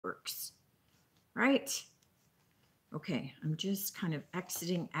works, right? Okay, I'm just kind of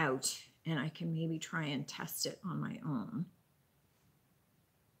exiting out, and I can maybe try and test it on my own.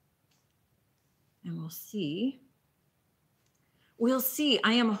 And we'll see. We'll see.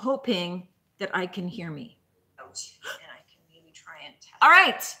 I am hoping that I can hear me. And I can maybe try and test. All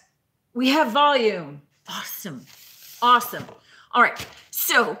right, we have volume. Awesome, awesome. All right,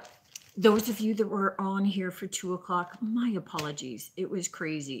 so those of you that were on here for 2 o'clock, my apologies. It was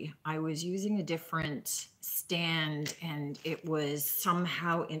crazy. I was using a different stand and it was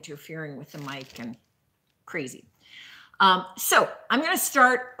somehow interfering with the mic and crazy. So I'm going to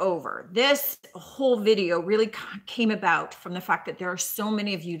start over. This whole video really came about from the fact that there are so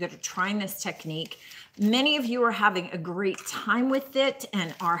many of you that are trying this technique. Many of you are having a great time with it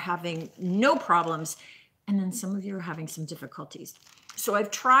and are having no problems. And then some of you are having some difficulties. So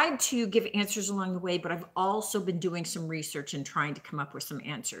I've tried to give answers along the way, but I've also been doing some research and trying to come up with some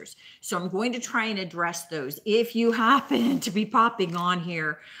answers. So I'm going to try and address those. If you happen to be popping on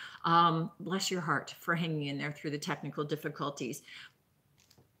here, bless your heart for hanging in there through the technical difficulties.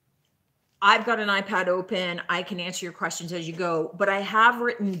 I've got an iPad open. I can answer your questions as you go, but I have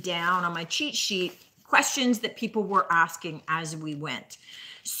written down on my cheat sheet questions that people were asking as we went.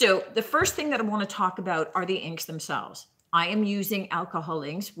 So the first thing that I want to talk about are the inks themselves. I am using alcohol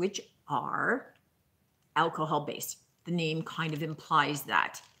inks, which are alcohol-based. The name kind of implies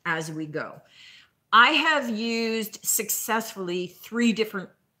that as we go. I have used successfully 3 different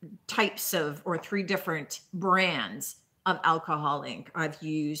types of, or 3 different brands of alcohol ink. I've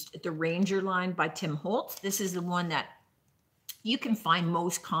used the Ranger line by Tim Holtz. This is the one that you can find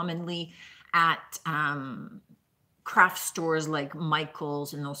most commonly at craft stores like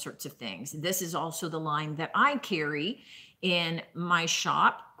Michael's and those sorts of things. This is also the line that I carry in my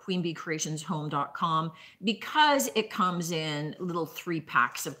shop, queenbeecreationshome.com, because it comes in little 3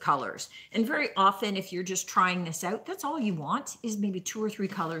 packs of colors. And very often, if you're just trying this out, that's all you want is maybe 2 or 3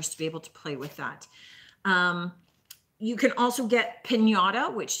 colors to be able to play with that. You can also get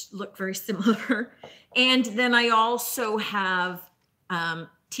Pinata, which look very similar. And then I also have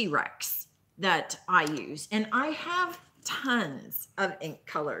T-Rex that I use. And I have tons of ink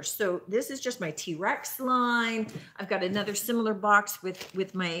colors. So this is just my T-Rex line. I've got another similar box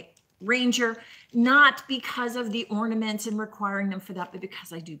with my Ranger, not because of the ornaments and requiring them for that, but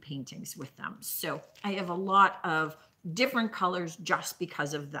because I do paintings with them. So I have a lot of different colors just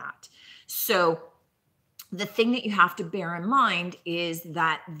because of that. So the thing that you have to bear in mind is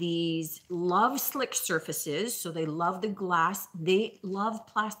that these love slick surfaces. So they love the glass. They love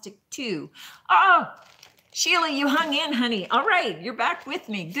plastic too. Oh, Sheila, you hung in, honey. All right, you're back with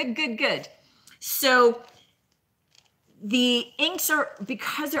me. Good, good, good. So the inks are,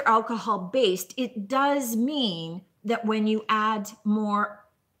 because they're alcohol based, it does mean that when you add more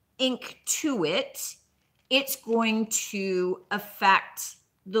ink to it, it's going to affect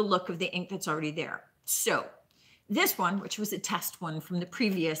the look of the ink that's already there. So this one, which was a test one from the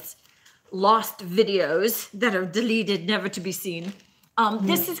previous lost videos that are deleted, never to be seen.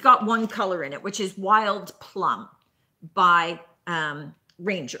 This has got 1 color in it, which is Wild Plum by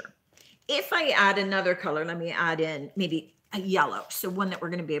Ranger. If I add another color, let me add in maybe a yellow, so one that we're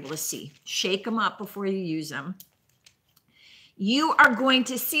going to be able to see. Shake them up before you use them. You are going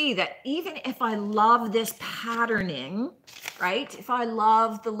to see that even if I love this patterning, right? If I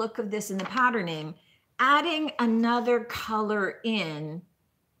love the look of this in the patterning, adding another color in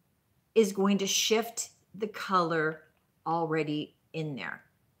is going to shift the color already in there,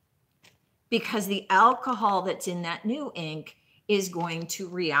 because the alcohol that's in that new ink is going to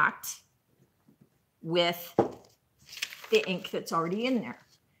react with the ink that's already in there.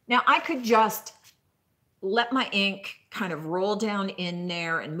 Now I could just let my ink kind of roll down in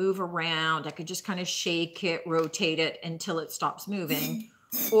there and move around. I could just kind of shake it, rotate it until it stops moving,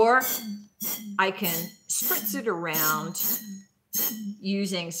 or I can spritz it around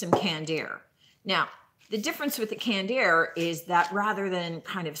using some canned air. Now, the difference with the canned air is that rather than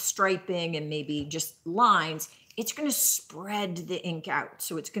kind of striping and maybe just lines, it's going to spread the ink out.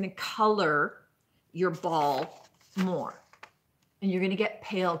 So it's going to color your ball more, and you're going to get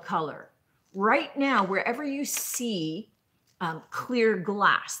pale color. Right now, wherever you see clear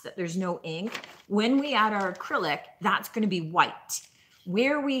glass, that there's no ink, when we add our acrylic, that's going to be white.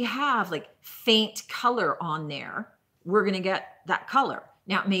 Where we have like faint color on there, we're going to get that color.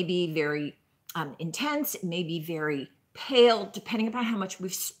 Now, it may be very intense, it may be very pale, depending upon how much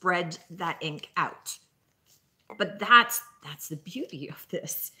we've spread that ink out. But that's the beauty of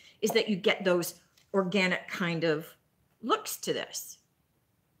this, is that you get those organic kind of looks to this.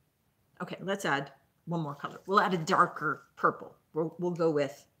 Okay, let's add one more color. We'll add a darker purple. We'll go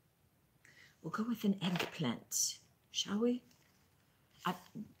with We'll go with an eggplant, shall we?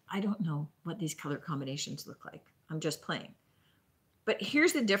 I don't know what these color combinations look like. I'm just playing. But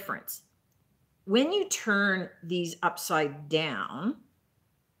here's the difference. When you turn these upside down,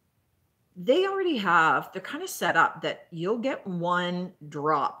 they already have, they're kind of set up that you'll get one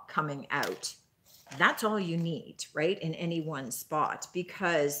drop coming out. That's all you need, right? In any one spot,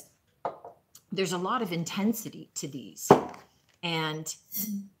 because there's a lot of intensity to these. And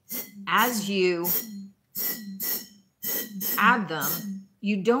as you add them,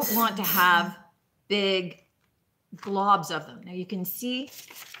 you don't want to have big globs of them. Now you can see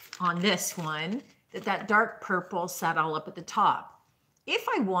on this one that dark purple sat all up at the top. If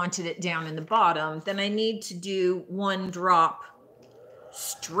I wanted it down in the bottom, then I need to do one drop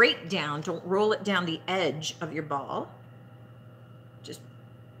straight down. Don't roll it down the edge of your ball. Just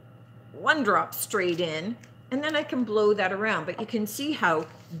one drop straight in, and then I can blow that around. But you can see how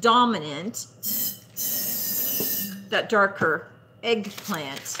dominant that darker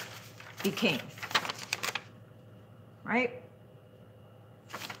eggplant became, right?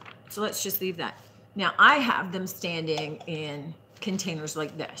 So let's just leave that. Now I have them standing in containers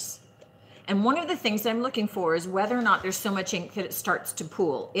like this. And one of the things I'm looking for is whether or not there's so much ink that it starts to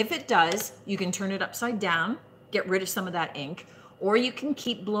pool. If it does, you can turn it upside down, get rid of some of that ink, or you can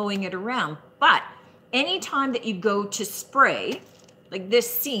keep blowing it around. But anytime that you go to spray, like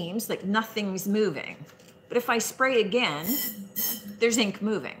this seems like nothing's moving. But if I spray again, there's ink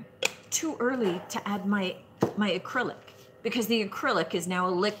moving. Too early to add my acrylic, because the acrylic is now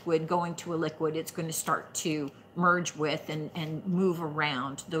a liquid going to a liquid. It's going to start to merge with and move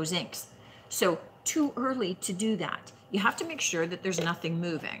around those inks. So too early to do that. You have to make sure that there's nothing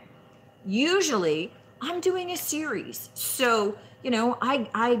moving. Usually I'm doing a series. So, you know,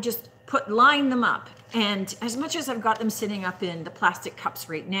 I just line them up. And as much as I've got them sitting up in the plastic cups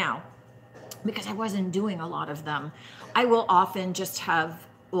right now, because I wasn't doing a lot of them, I will often just have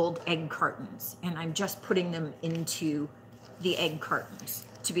old egg cartons, and I'm just putting them into the egg cartons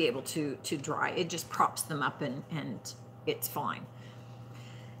to be able to dry. It just props them up and it's fine.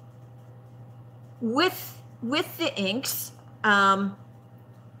 With the inks, the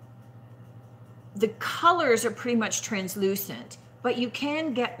colors are pretty much translucent, but you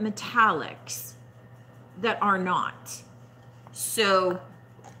can get metallics that are not. So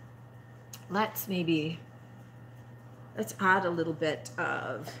let's add a little bit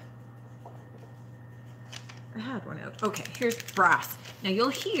of, I had one out. Okay, here's brass. Now you'll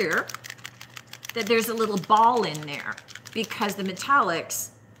hear that there's a little ball in there because the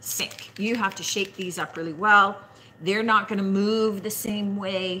metallics sink. You have to shake these up really well. They're not going to move the same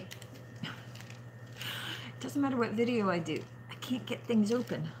way. It doesn't matter what video I do. I can't get things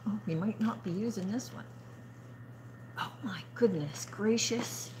open. Oh, we might not be using this one. Oh my goodness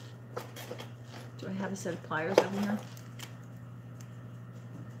gracious. Do I have a set of pliers over here?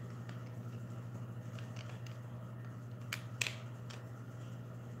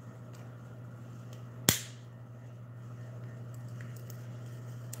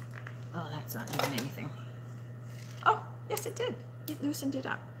 Oh, that's not doing anything. Oh, yes, it did. It loosened it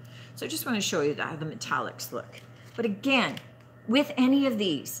up. So I just want to show you how the metallics look. But again, with any of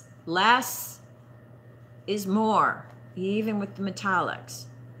these, less is more, even with the metallics.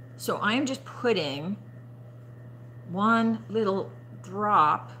 So I'm just putting one little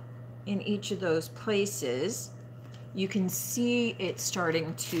drop in each of those places. You can see it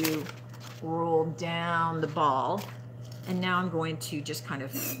starting to roll down the ball. And now I'm going to just kind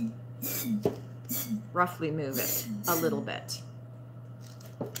of roughly move it a little bit.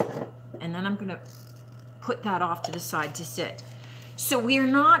 And then I'm going to put that off to the side to sit. So we're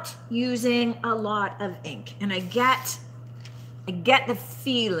not using a lot of ink. And I get the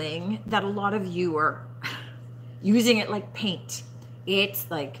feeling that a lot of you are using it like paint. It's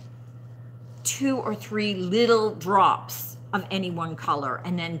like 2 or 3 little drops of any one color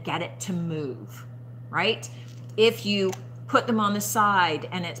and then get it to move, right? If you put them on the side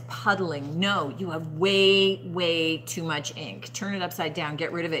and it's puddling, no, you have way too much ink. Turn it upside down,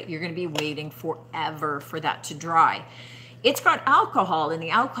 get rid of it. You're going to be waiting forever for that to dry. It's got alcohol and the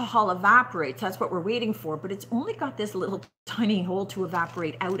alcohol evaporates. That's what we're waiting for, but it's only got this little tiny hole to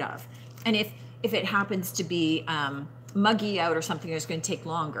evaporate out of. And if it happens to be muggy out or something, it's going to take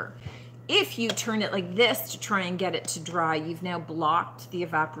longer. If you turn it like this to try and get it to dry, you've now blocked the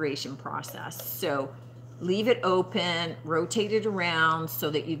evaporation process. So leave it open, rotate it around so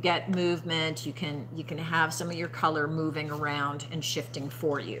that you get movement. You can have some of your color moving around and shifting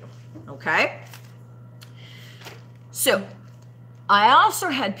for you, okay? So I also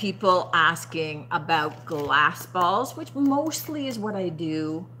had people asking about glass balls, which mostly is what I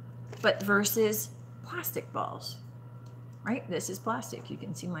do but versus plastic balls, right? This is plastic. You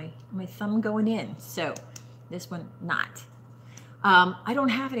can see my thumb going in. So this one, not. I don't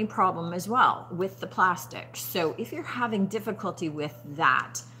have any problem as well with the plastic. So if you're having difficulty with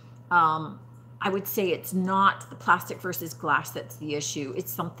that, I would say it's not the plastic versus glass that's the issue.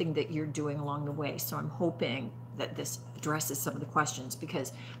 It's something that you're doing along the way. So I'm hoping that this addresses some of the questions,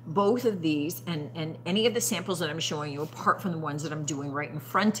 because both of these and any of the samples that I'm showing you, apart from the ones that I'm doing right in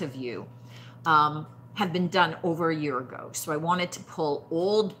front of you, have been done over a year ago. So I wanted to pull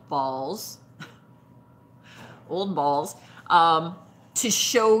old balls, to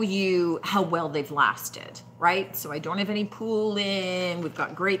show you how well they've lasted, right? So I don't have any pooling. We've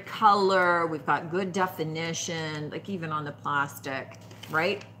got great color. We've got good definition, like even on the plastic,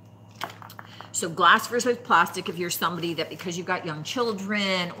 right? So glass versus plastic, if you're somebody that because you've got young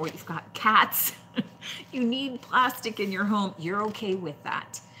children or you've got cats, you need plastic in your home, you're okay with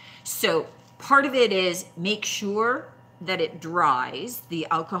that. So part of it is make sure that it dries, the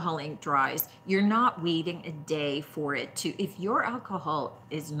alcohol ink dries. You're not waiting a day for it to, if your alcohol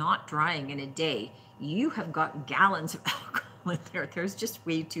is not drying in a day, you have got gallons of alcohol in there. There's just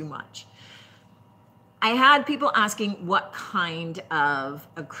way too much. I had people asking what kind of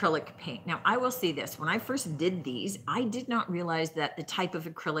acrylic paint. Now I will say this, when I first did these, I did not realize that the type of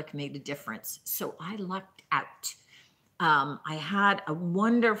acrylic made a difference. So I lucked out. I had a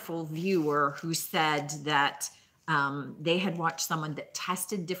wonderful viewer who said that they had watched someone that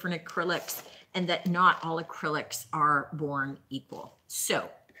tested different acrylics and that not all acrylics are born equal. So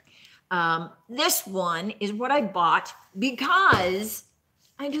this one is what I bought because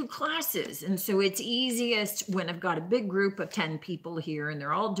I do classes. And so it's easiest when I've got a big group of 10 people here and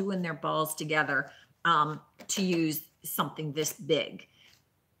they're all doing their balls together to use something this big.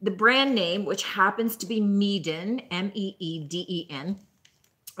 The brand name, which happens to be Meeden, M-E-E-D-E-N.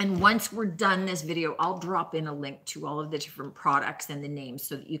 And once we're done this video, I'll drop in a link to all of the different products and the names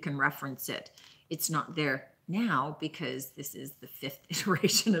so that you can reference it. It's not there now because this is the 5th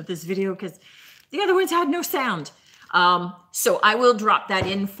iteration of this video because the other ones had no sound. So I will drop that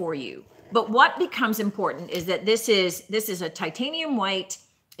in for you. But what becomes important is that this is a titanium white.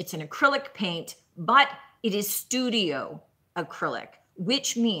 It's an acrylic paint, but it is studio acrylic,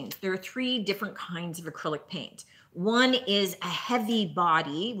 which means there are 3 different kinds of acrylic paint. One is a heavy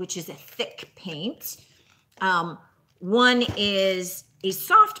body, which is a thick paint. One is a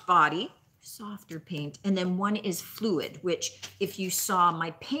soft body, softer paint. And then one is fluid, which if you saw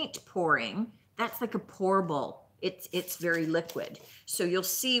my paint pouring, that's like a pourable. It's very liquid. So you'll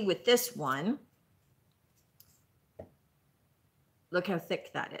see with this one, look how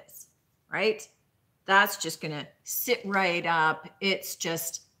thick that is, right? That's just gonna sit right up. It's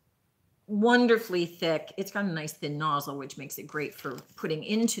just wonderfully thick. It's got a nice thin nozzle, which makes it great for putting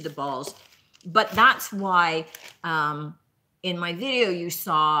into the balls. But that's why in my video, you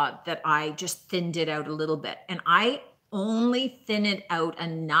saw that I just thinned it out a little bit. And I only thin it out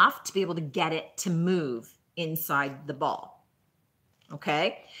enough to be able to get it to move inside the ball.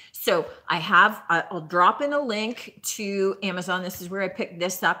 Okay, so I'll drop in a link to Amazon. This is where I picked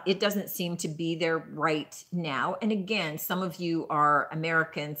this up. It doesn't seem to be there right now. And again, some of you are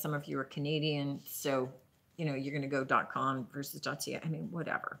American, some of you are Canadian. So, you know, you're going to go .com versus .ca. I mean,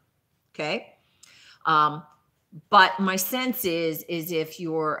 whatever. Okay. But my sense is if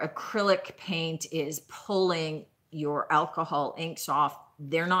your acrylic paint is pulling your alcohol inks off,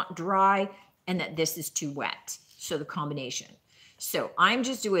 they're not dry, and that this is too wet. So the combination. So I'm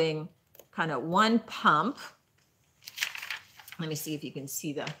just doing kind of one pump. Let me see if you can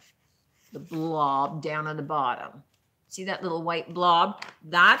see the blob down on the bottom. See that little white blob?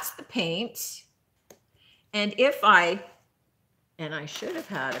 That's the paint. And and I should have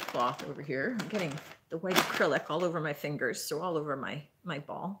had a cloth over here. I'm getting the white acrylic all over my fingers, so all over my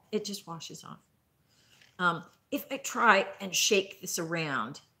ball. It just washes off. If I try and shake this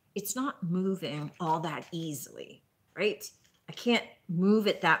around, it's not moving all that easily, right? I can't move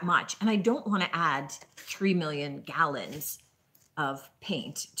it that much. And I don't want to add 3 million gallons of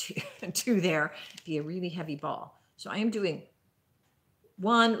paint to there. It'd be a really heavy ball. So I am doing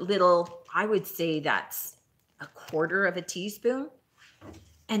one little, I would say that's 1/4 of a teaspoon,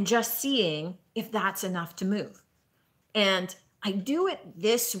 and just seeing if that's enough to move. And I do it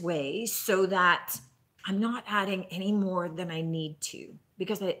this way so that I'm not adding any more than I need to,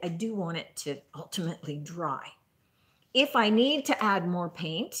 because I do want it to ultimately dry. If I need to add more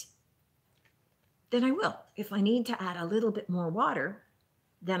paint, then I will. If I need to add a little bit more water,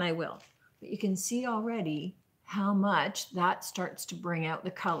 then I will. But you can see already how much that starts to bring out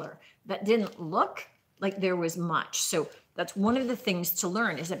the color. That didn't look like there was much. So That's one of the things to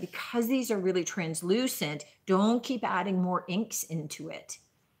learn, is that because these are really translucent, don't keep adding more inks into it.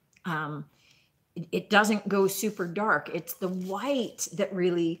 It doesn't go super dark. It's the white that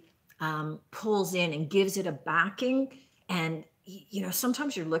really pulls in and gives it a backing. And you know,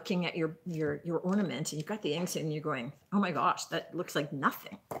 sometimes you're looking at your ornament and you've got the inks in and you're going, oh my gosh, that looks like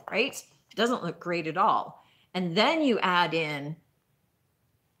nothing, right? It doesn't look great at all. And then you add in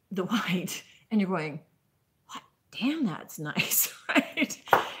the white and you're going, what? Damn, that's nice, right?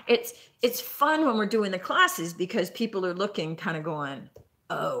 It's fun when we're doing the classes because people are looking kind of going,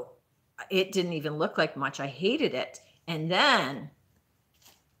 oh, it didn't even look like much. I hated it. And then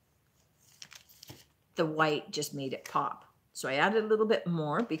the white just made it pop. So I added a little bit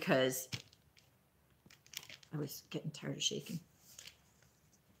more because I was getting tired of shaking.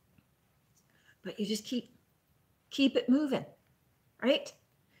 But you just keep it moving, right?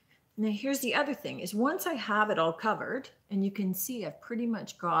 Now here's the other thing, is once I have it all covered, and you can see I've pretty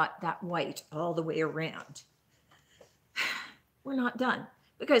much got that white all the way around, we're not done,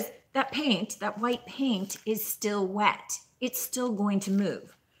 because that paint, that white paint, is still wet. It's still going to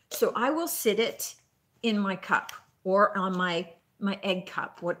move. So I will sit it in my cup or on my egg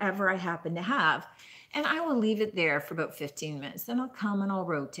cup, whatever I happen to have, and I will leave it there for about 15 minutes. Then I'll come and I'll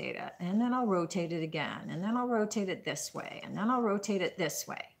rotate it, and then I'll rotate it again, and then I'll rotate it this way, and then I'll rotate it this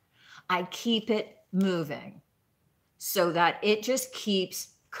way. I keep it moving so that it just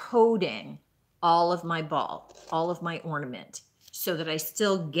keeps coating all of my ball, all of my ornament, so that I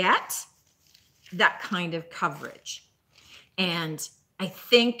still get that kind of coverage. And I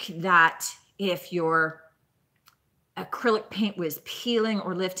think that if your acrylic paint was peeling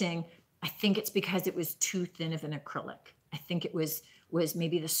or lifting, I think it's because it was too thin of an acrylic. I think it was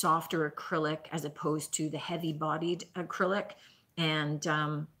maybe the softer acrylic as opposed to the heavy bodied acrylic.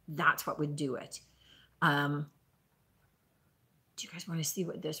 And that's what would do it. Do you guys want to see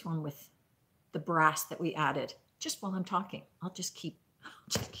what this one with the brass that we added? Just while I'm talking, I'll just keep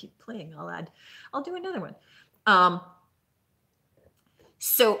playing. I'll do another one.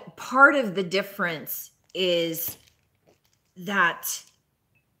 So part of the difference is that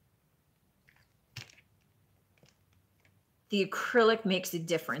the acrylic makes a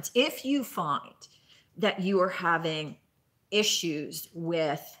difference. If you find that you are having issues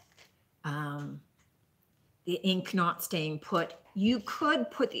with the ink not staying put, you could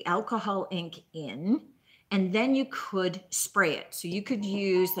put the alcohol ink in and then you could spray it. So you could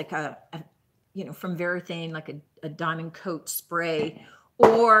use like a from Varathane, like a diamond coat spray,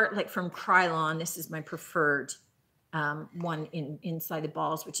 or like from Krylon. This is my preferred one inside the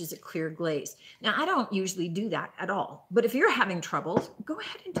balls, which is a clear glaze. Now, I don't usually do that at all, but if you're having troubles, go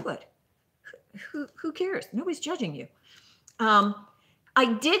ahead and do it. Who cares? Nobody's judging you.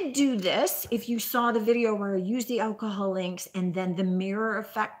 I did do this. If you saw the video where I used the alcohol inks and then the mirror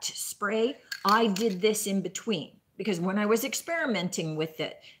effect spray, I did this in between, because when I was experimenting with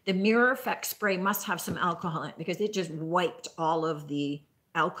it, the mirror effect spray must have some alcohol in it, because it just wiped all of the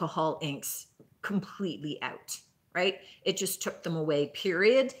alcohol inks completely out, right? It just took them away,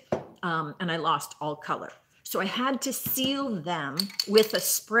 period. And I lost all color. So I had to seal them with a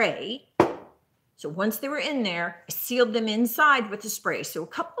spray. So once they were in there, I sealed them inside with the spray. So a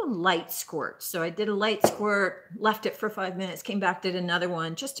couple of light squirts. So I did a light squirt, left it for 5 minutes, came back, did another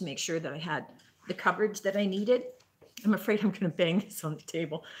one, just to make sure that I had the coverage that I needed. I'm afraid I'm going to bang this on the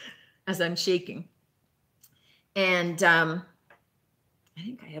table as I'm shaking. And I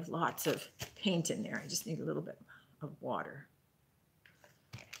think I have lots of paint in there. I just need a little bit of water.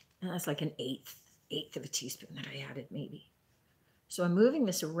 And that's like an eighth of a teaspoon that I added, maybe. So I'm moving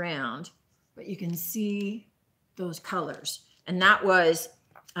this around, but you can see those colors. And that was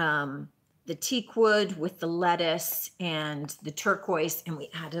the teak wood with the lettuce and the turquoise, and we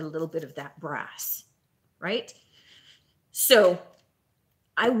added a little bit of that brass, right? So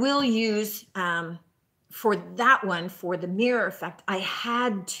I will use, for that one, for the mirror effect, I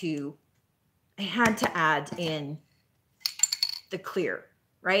had to add in the clear,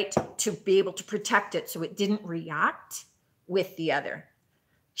 right? To be able to protect it so it didn't react with the other.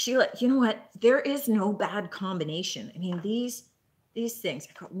 Sheila, you know what? There is no bad combination. I mean, these things,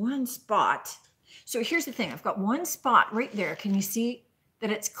 I've got one spot. So here's the thing. I've got one spot right there. Can you see that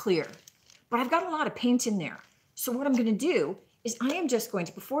it's clear? But I've got a lot of paint in there. So what I'm going to do is I am just going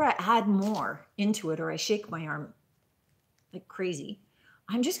to, before I add more into it or I shake my arm like crazy,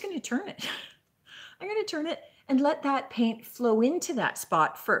 I'm just going to turn it. I'm going to turn it and let that paint flow into that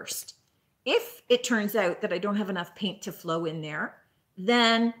spot first. If it turns out that I don't have enough paint to flow in there,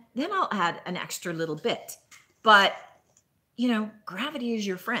 then I'll add an extra little bit. But, you know, gravity is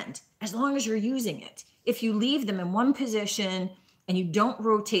your friend as long as you're using it. If you leave them in one position and you don't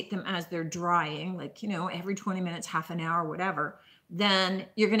rotate them as they're drying, like, you know, every 20 minutes, half an hour, whatever, then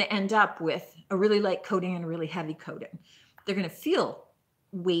you're going to end up with a really light coating and a really heavy coating. They're going to feel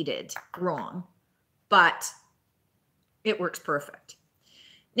weighted wrong, but it works perfect.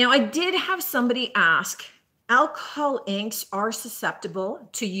 Now, I did have somebody ask, alcohol inks are susceptible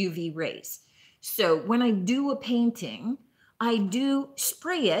to UV rays. So when I do a painting, I do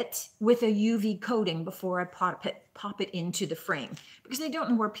spray it with a UV coating before I pop it into the frame, because I don't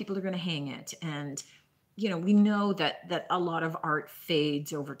know where people are going to hang it. And, you know, we know that a lot of art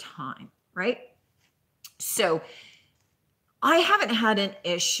fades over time, right? So I haven't had an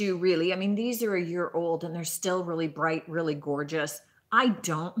issue really. I mean, these are a year old and they're still really bright, really gorgeous. I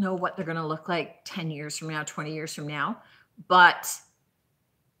don't know what they're going to look like 10 years from now, 20 years from now, but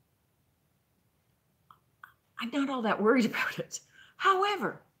I'm not all that worried about it.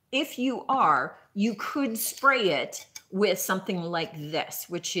 However, if you are, you could spray it with something like this,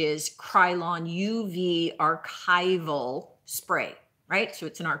 which is Krylon UV archival spray, right? So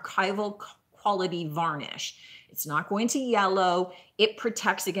it's an archival quality varnish. It's not going to yellow. It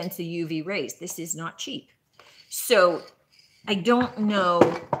protects against the UV rays. This is not cheap. So I don't know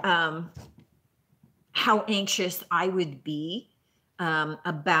how anxious I would be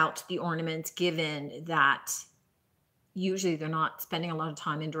about the ornaments, given that usually they're not spending a lot of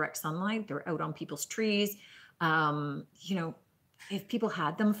time in direct sunlight. They're out on people's trees. You know, if people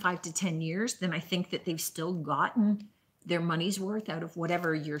had them 5 to 10 years, then I think that they've still gotten their money's worth out of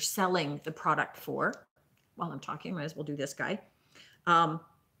whatever you're selling the product for. While I'm talking, might as well do this guy. But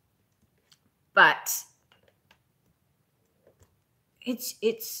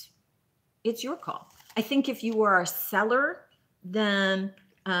it's your call. I think if you are a seller, then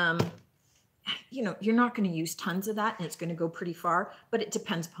you know, you're not going to use tons of that and it's going to go pretty far, but it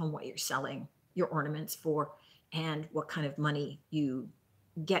depends upon what you're selling your ornaments for and what kind of money you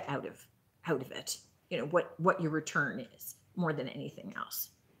get out of it. You know, what your return is more than anything else.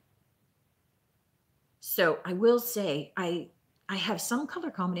 So I will say I have some color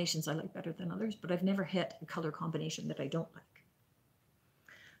combinations I like better than others, but I've never hit a color combination that I don't like.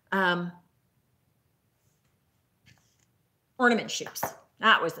 Ornament shapes.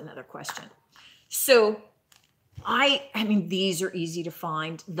 That was another question. So I mean, these are easy to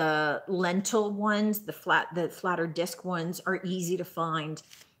find. The lentil ones, the flatter disc ones are easy to find.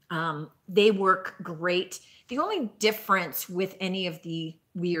 They work great. The only difference with any of the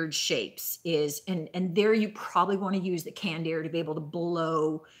weird shapes is, and there you probably want to use the canned air to be able to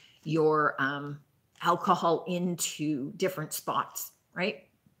blow your alcohol into different spots, right?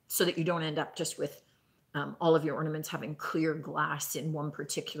 So that you don't end up just with all of your ornaments having clear glass in one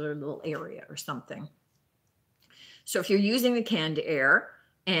particular little area or something. So if you're using the canned air,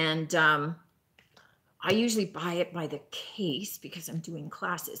 and I usually buy it by the case because I'm doing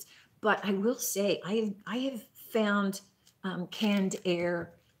classes, but I will say I have found canned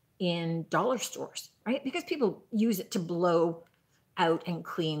air in dollar stores, right? Because people use it to blow out and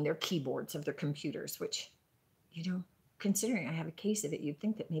clean their keyboards of their computers, which, you know, considering I have a case of it, you'd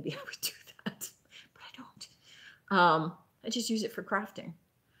think that maybe I would do that, but I don't. I just use it for crafting.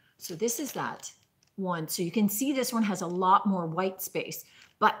 So this is that one. So you can see this one has a lot more white space,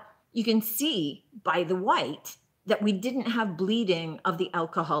 but you can see by the white that we didn't have bleeding of the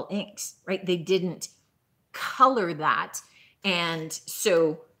alcohol inks, right? They didn't color that. And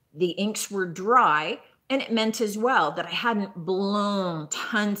so the inks were dry, and it meant as well that I hadn't blown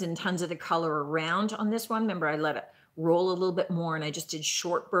tons and tons of the color around on this one. Remember, I let it roll a little bit more and I just did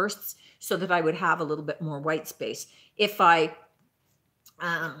short bursts so that I would have a little bit more white space. If I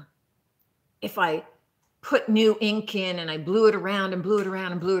put new ink in and I blew it around and blew it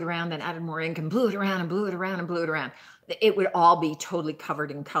around and blew it around, then added more ink and blew it around and blew it around and blew it around, it would all be totally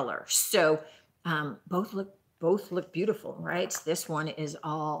covered in color. So both look beautiful, right? This one is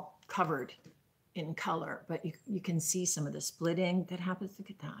all covered in color, but you can see some of the splitting that happens. Look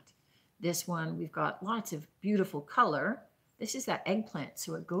at that. This one, we've got lots of beautiful color. This is that eggplant,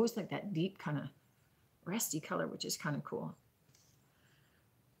 so it goes like that deep kind of rusty color, which is kind of cool.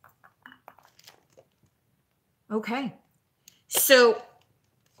 Okay, so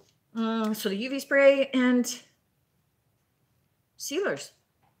the UV spray and sealers.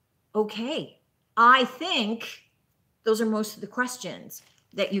 Okay, I think those are most of the questions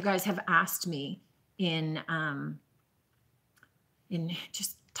that you guys have asked me in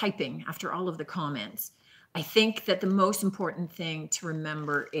just typing after all of the comments. I think that the most important thing to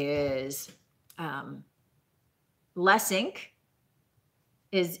remember is less ink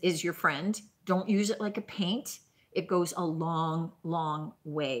is your friend. Don't use it like a paint. It goes a long, long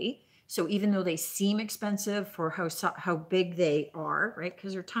way. So even though they seem expensive for how big they are, right?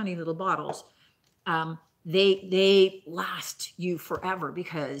 Because they're tiny little bottles, they last you forever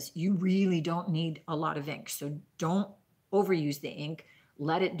because you really don't need a lot of ink. So don't overuse the ink.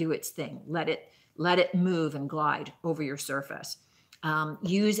 Let it do its thing. Let it move and glide over your surface.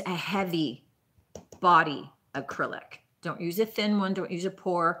 Use a heavy body acrylic. Don't use a thin one. Don't use a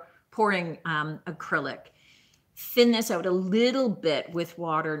pouring acrylic. Thin this out a little bit with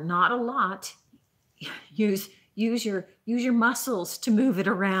water, not a lot. Use your muscles to move it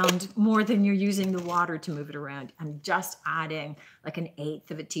around more than you're using the water to move it around. I'm just adding like 1/8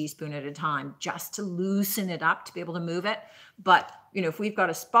 of a teaspoon at a time just to loosen it up to be able to move it. But if we've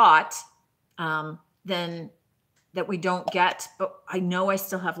got a spot, then that we don't get, but I know I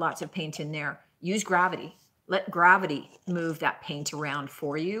still have lots of paint in there. Use gravity. Let gravity move that paint around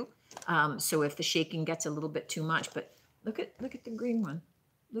for you. So if the shaking gets a little bit too much, but look at the green one.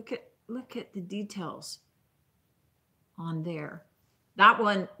 Look at the details on there.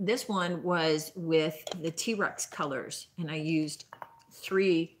 This one was with the T-Rex colors, and I used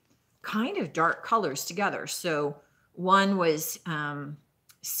 3 kind of dark colors together. So one was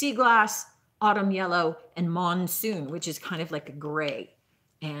sea glass, autumn yellow, and monsoon, which is kind of like a gray.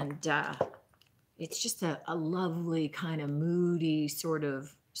 And it's just a lovely kind of moody sort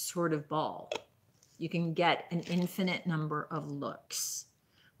of ball. You can get an infinite number of looks,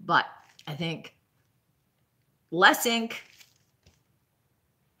 but I think less ink,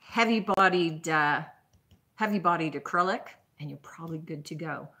 heavy-bodied acrylic, and you're probably good to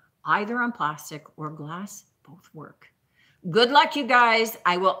go. Either on plastic or glass, both work. Good luck, you guys.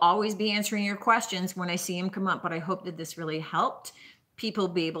 I will always be answering your questions when I see them come up, but I hope that this really helped people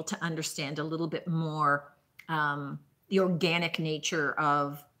be able to understand a little bit more the organic nature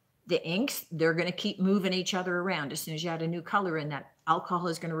of the inks. They're going to keep moving each other around. As soon as you add a new color in, that alcohol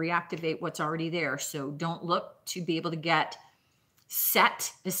is going to reactivate what's already there. So don't look to be able to get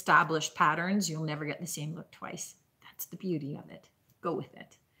set established patterns. You'll never get the same look twice. That's the beauty of it. Go with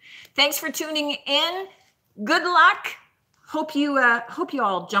it. Thanks for tuning in. Good luck. Hope you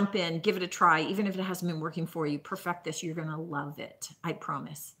all jump in, give it a try. Even if it hasn't been working for you, perfect this. You're going to love it. I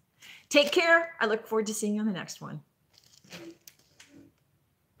promise. Take care. I look forward to seeing you on the next one.